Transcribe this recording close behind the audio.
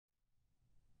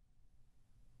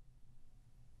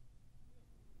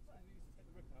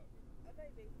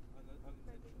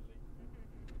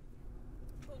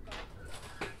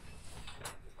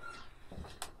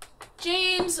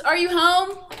James, are you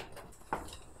home?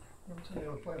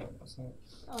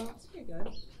 Oh, that's pretty good.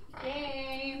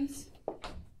 James.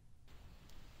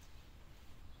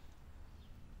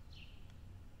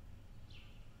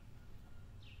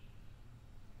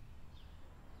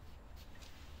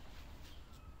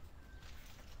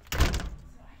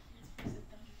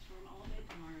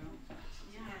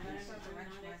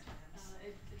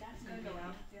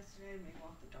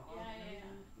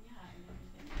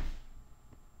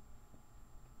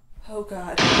 Oh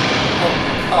God.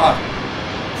 Oh God.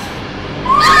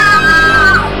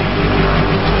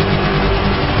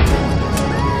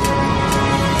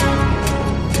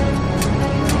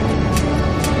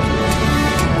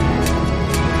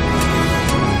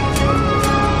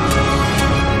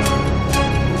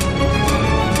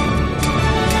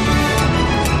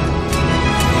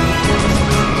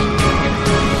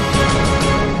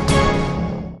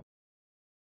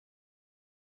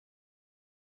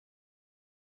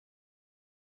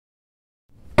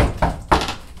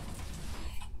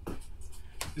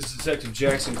 This is Detective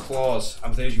Jackson Claus.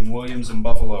 I'm with Agent Williams in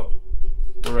Buffalo.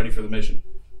 We're ready for the mission.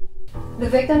 The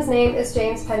victim's name is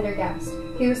James Pendergast.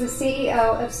 He was the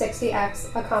CEO of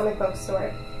 60X, a comic book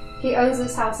store. He owns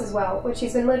this house as well, which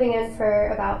he's been living in for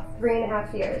about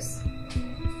 3.5 years.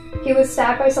 He was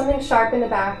stabbed by something sharp in the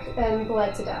back and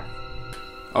bled to death.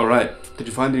 Alright, did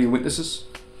you find any witnesses?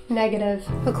 Negative.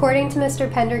 According to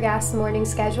Mr. Pendergast's morning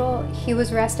schedule, he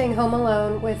was resting home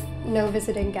alone with no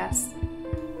visiting guests.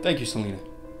 Thank you, Selena.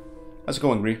 How's it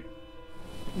going, Ree?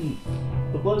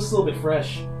 The blood is still a bit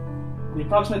fresh. The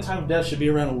approximate time of death should be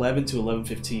around 11 to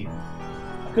 11:15.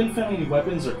 I couldn't find any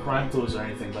weapons or crime clothes or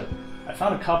anything, but I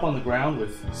found a cup on the ground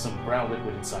with some brown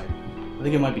liquid inside. I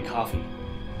think it might be coffee.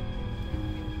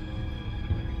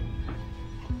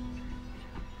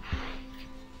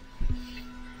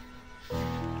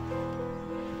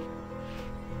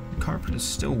 The carpet is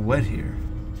still wet here.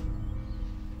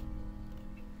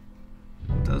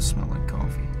 It does smell like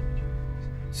coffee.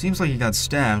 Seems like he got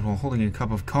stabbed while holding a cup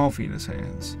of coffee in his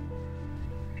hands.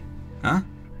 Huh?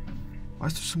 Why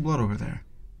is there some blood over there?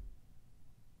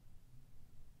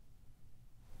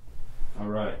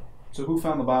 Alright, so who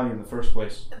found the body in the first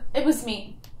place? It was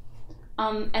me.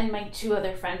 And my 2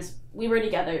 other friends. We were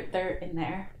together. They're in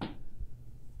there.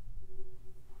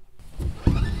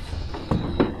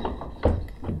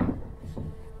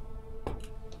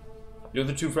 You're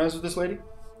the 2 friends with this lady?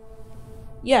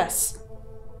 Yes.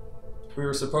 We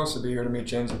were supposed to be here to meet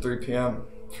James at 3 p.m.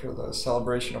 for the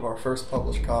celebration of our first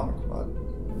published comic, but...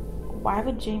 Why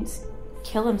would James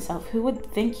kill himself? Who would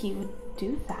think he would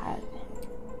do that?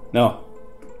 No,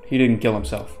 he didn't kill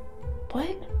himself.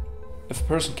 What? If a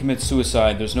person commits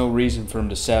suicide, there's no reason for him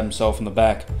to stab himself in the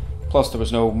back. Plus, there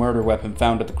was no murder weapon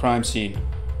found at the crime scene.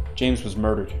 James was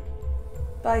murdered.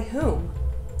 By whom?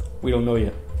 We don't know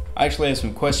yet. I actually have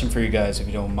some questions for you guys, if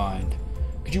you don't mind.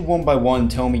 Could you one by one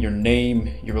tell me your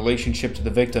name, your relationship to the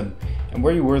victim, and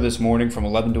where you were this morning from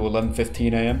 11 to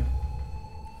 11:15 a.m.?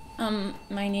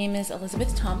 My name is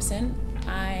Elizabeth Thompson.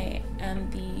 I am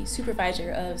the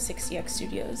supervisor of 60X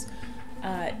Studios.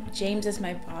 James is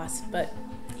my boss, but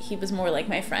he was more like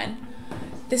my friend.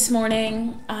 This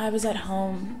morning, I was at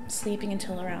home sleeping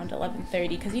until around 11:30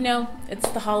 because, you know, it's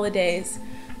the holidays.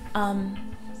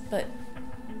 But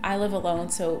I live alone,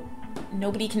 so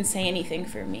nobody can say anything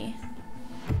for me.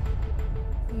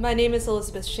 My name is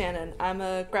Elizabeth Shannon. I'm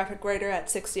a graphic writer at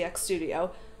 60X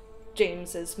Studio.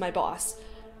 James is my boss.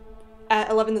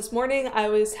 At 11 this morning, I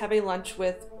was having lunch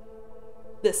with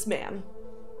this man.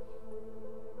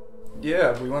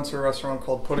 Yeah, we went to a restaurant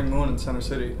called Pudding Moon in Center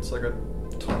City. It's like a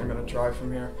 20-minute drive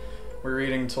from here. We were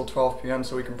eating until 12 p.m.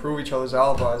 so we can prove each other's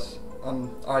alibis.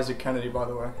 I'm Isaac Kennedy, by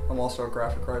the way. I'm also a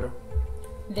graphic writer.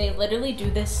 They literally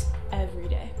do this every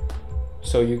day.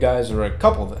 So you guys are a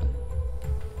couple then?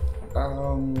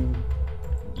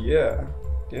 Yeah.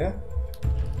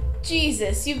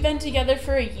 Jesus, you've been together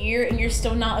for a year and you're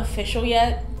still not official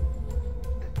yet?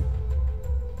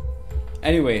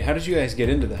 Anyway, how did you guys get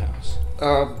into the house?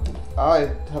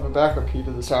 I have a backup key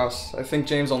to this house. I think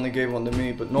James only gave one to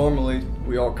me, but normally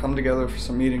we all come together for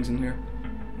some meetings in here.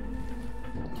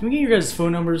 Can we get your guys'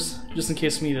 phone numbers, just in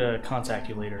case we need to contact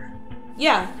you later?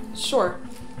 Yeah, sure.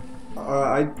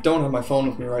 I don't have my phone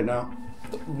with me right now.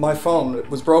 My phone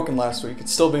was broken last week.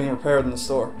 It's still being repaired in the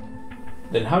store.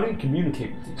 Then how do you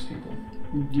communicate with these people?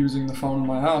 Using the phone in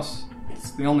my house.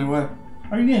 It's the only way.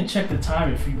 How are you going to check the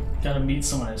time if you got to meet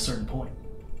someone at a certain point?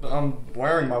 I'm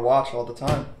wearing my watch all the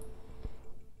time.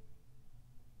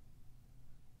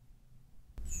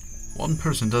 One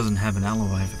person doesn't have an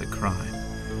alibi for the crime.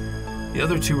 The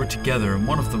other 2 are together, and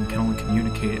one of them can only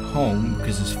communicate at home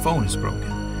because his phone is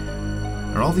broken.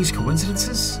 Are all these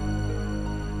coincidences?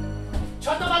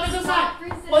 Stop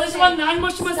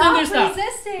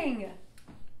resisting!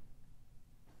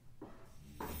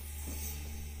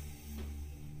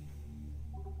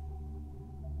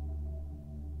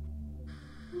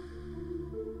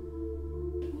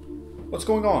 What's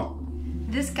going on?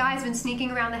 This guy's been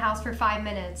sneaking around the house for 5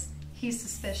 minutes. He's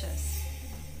suspicious.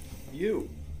 You.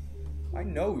 I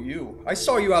know you. I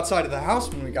saw you outside of the house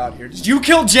when we got here. Did you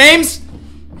kill James?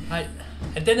 I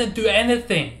didn't do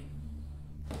anything.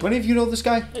 Do any of you know this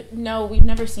guy? No, we've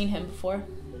never seen him before.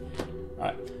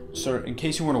 Alright, sir, in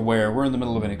case you weren't aware, we're in the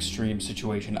middle of an extreme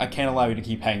situation. I can't allow you to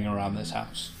keep hanging around this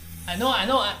house. I know.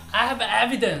 I have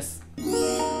evidence.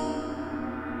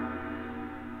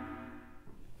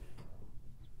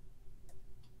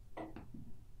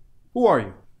 Who are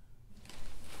you?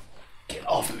 Get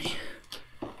off of me.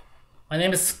 My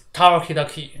name is Taro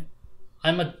Hidaki.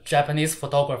 I'm a Japanese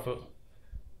photographer.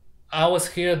 I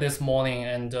was here this morning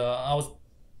and I was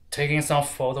taking some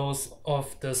photos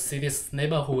of the city's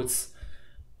neighborhoods.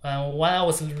 And when I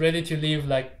was ready to leave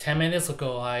like 10 minutes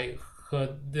ago, I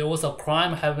heard there was a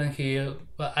crime happening here,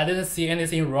 but I didn't see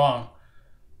anything wrong.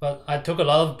 But I took a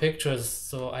lot of pictures,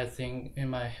 so I think it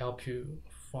might help you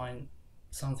find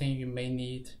something you may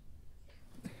need.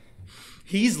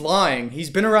 He's lying. He's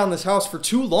been around this house for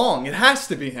too long. It has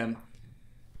to be him.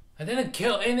 I didn't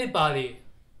kill anybody.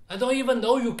 I don't even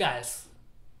know you guys.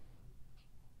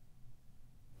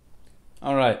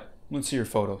 Alright, let's see your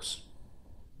photos.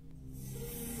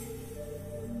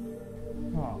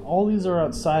 Oh, all these are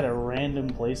outside at random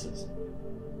places.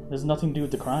 There's nothing to do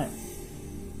with the crime.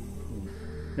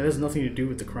 It has nothing to do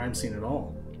with the crime scene at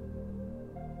all.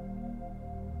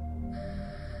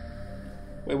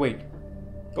 Wait.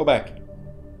 Go back.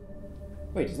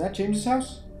 Wait, is that James's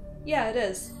house? Yeah, it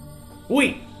is.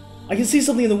 Wait! I can see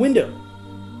something in the window!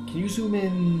 Can you zoom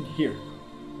in here?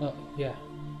 Yeah.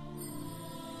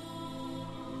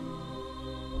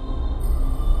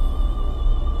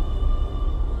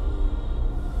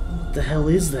 What the hell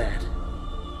is that?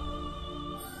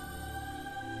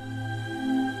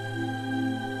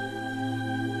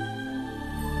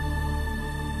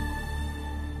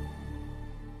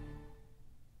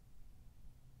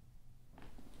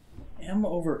 M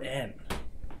over N.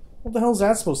 What the hell is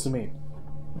that supposed to mean?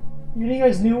 You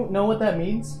guys know what that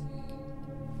means?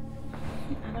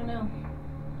 I don't know.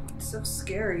 It's so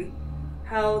scary.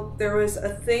 How there was a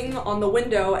thing on the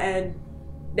window and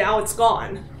now it's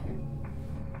gone.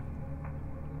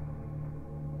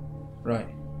 Right.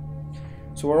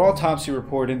 So our autopsy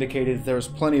report indicated there was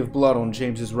plenty of blood on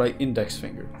James's right index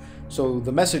finger. So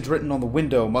the message written on the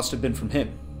window must have been from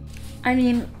him. I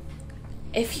mean,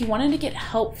 if he wanted to get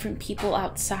help from people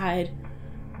outside,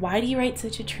 why do you write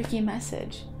such a tricky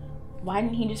message? Why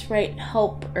didn't he just write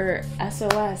help or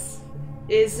SOS?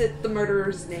 Is it the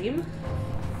murderer's name?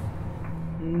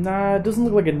 Nah, it doesn't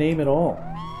look like a name at all.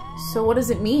 So what does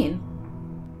it mean?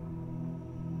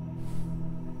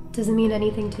 Does it mean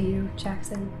anything to you,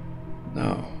 Jackson?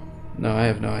 No, I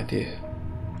have no idea.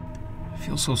 It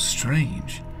feels so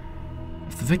strange.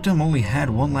 If the victim only had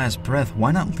one last breath,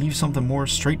 why not leave something more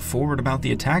straightforward about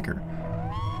the attacker?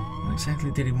 What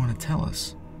exactly did he want to tell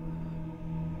us?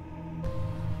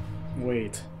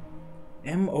 Wait.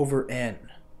 M over N.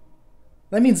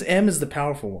 That means M is the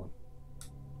powerful one.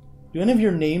 Do any of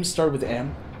your names start with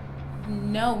M?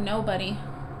 No, nobody.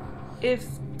 If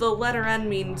the letter N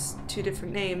means two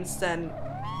different names, then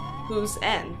who's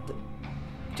N?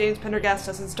 James Pendergast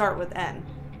doesn't start with N.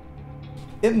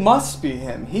 It must be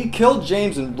him. He killed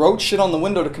James and wrote shit on the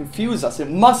window to confuse us.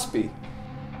 It must be.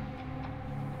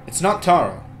 It's not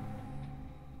Taro.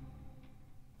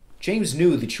 James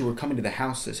knew that you were coming to the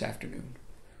house this afternoon,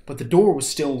 but the door was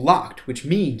still locked, which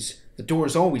means the door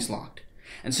is always locked.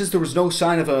 And since there was no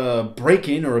sign of a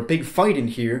break-in or a big fight in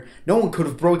here, no one could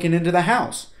have broken into the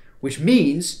house, which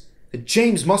means that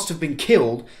James must have been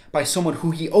killed by someone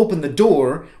who he opened the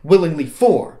door willingly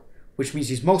for, which means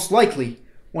he's most likely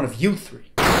one of you three.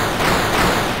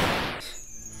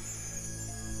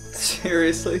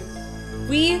 Seriously?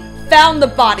 We found the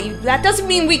body. That doesn't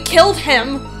mean we killed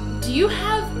him. Do you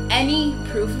have any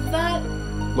proof of that?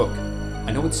 Look,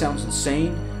 I know it sounds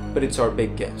insane, but it's our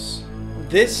big guess.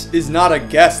 This is not a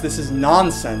guess. This is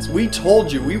nonsense. We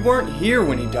told you we weren't here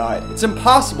when he died. It's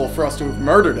impossible for us to have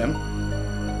murdered him.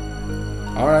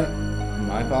 Alright,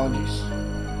 my apologies.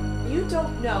 You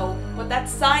don't know what that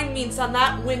sign means on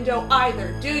that window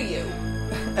either, do you?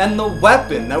 And the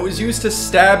weapon that was used to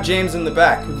stab James in the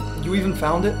back. You even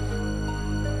found it?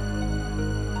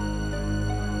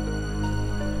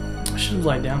 I should have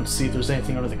lied down to see if there's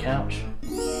anything under the couch.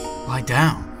 Lie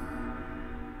down.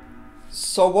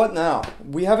 So what now?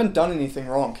 We haven't done anything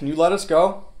wrong. Can you let us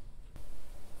go?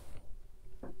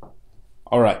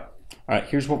 Alright,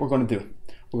 here's what we're going to do.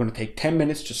 We're going to take 10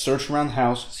 minutes to search around the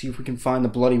house, see if we can find the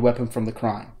bloody weapon from the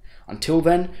crime. Until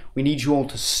then, we need you all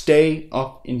to stay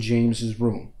up in James's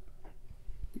room.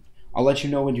 I'll let you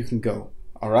know when you can go,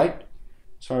 alright?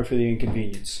 Sorry for the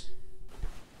inconvenience.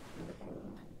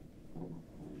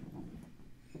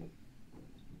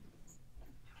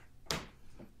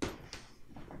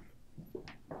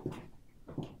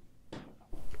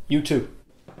 You too.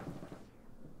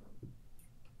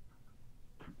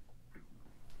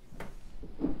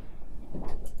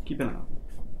 Keep an eye on.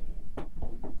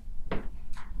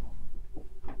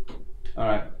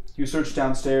 Alright. You search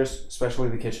downstairs, especially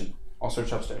the kitchen. I'll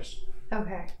search upstairs.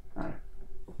 Okay. Alright.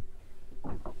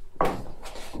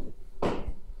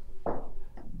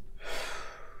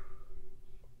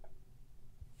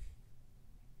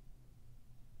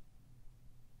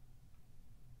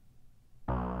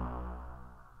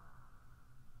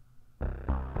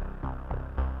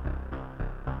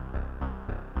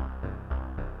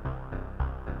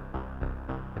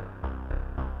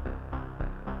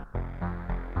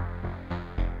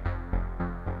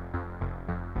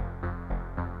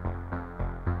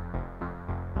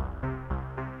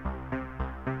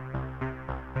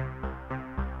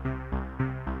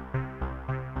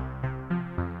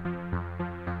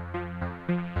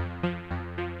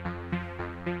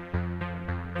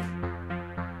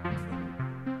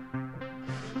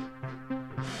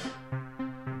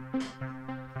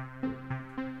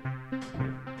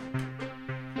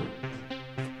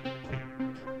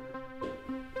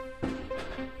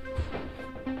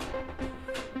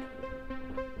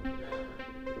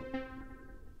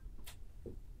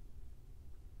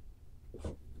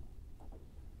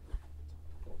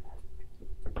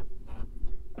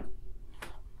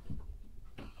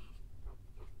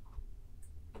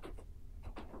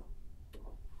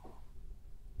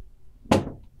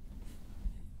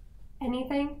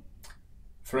 Anything?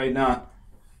 Afraid not.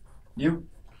 You?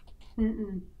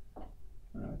 Mm-mm.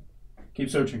 Alright. Keep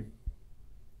searching.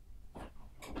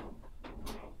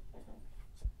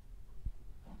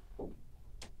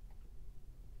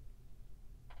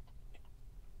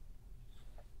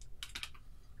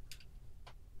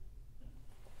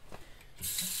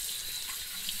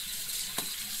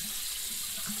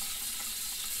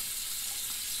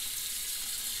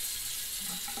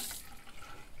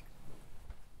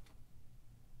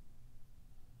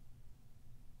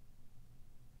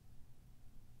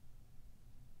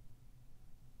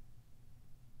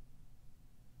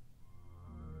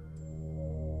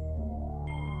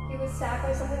 He was stabbed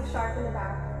by something sharp in the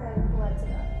back and bled to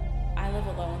death. I live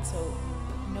alone, so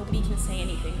nobody can say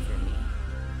anything for me.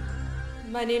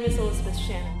 My name is Elizabeth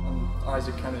Shannon. I'm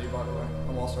Isaac Kennedy, by the way.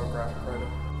 I'm also a graphic writer.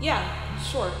 Yeah,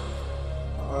 sure.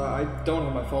 I don't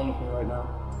have my phone with me right now.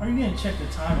 Are you gonna check the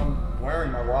time? I'm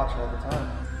wearing my watch all the time.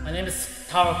 My name is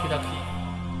Taro Hidaki.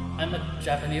 I'm a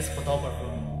Japanese photographer.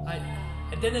 I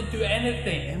didn't do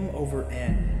anything. M over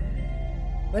N.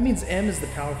 That means M is the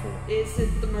powerful. Is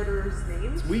it the murderer's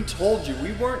name? We told you,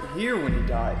 we weren't here when he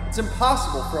died. It's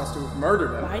impossible for us to have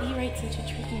murdered him. Why do you write such a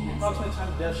tricky message? Approximate time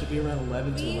of death should be around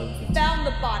 11 to 11:15. Found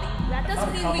the body. That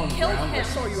doesn't mean we killed him. I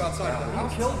saw you outside of the house.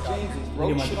 You killed James and Look at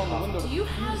wrote my shit on the coffee. window. Do you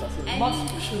have any...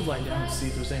 I should lie down and see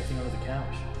if there's anything under the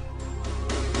couch.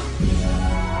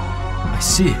 I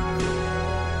see it.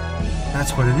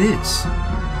 That's what it is.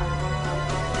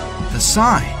 The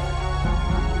sign.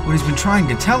 What he's been trying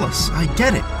to tell us. I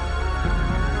get it.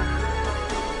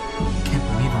 Can't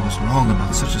believe I was wrong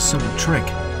about such a simple trick.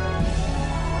 The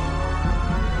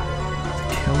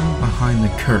killer behind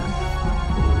the curtain.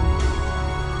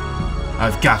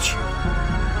 I've got you.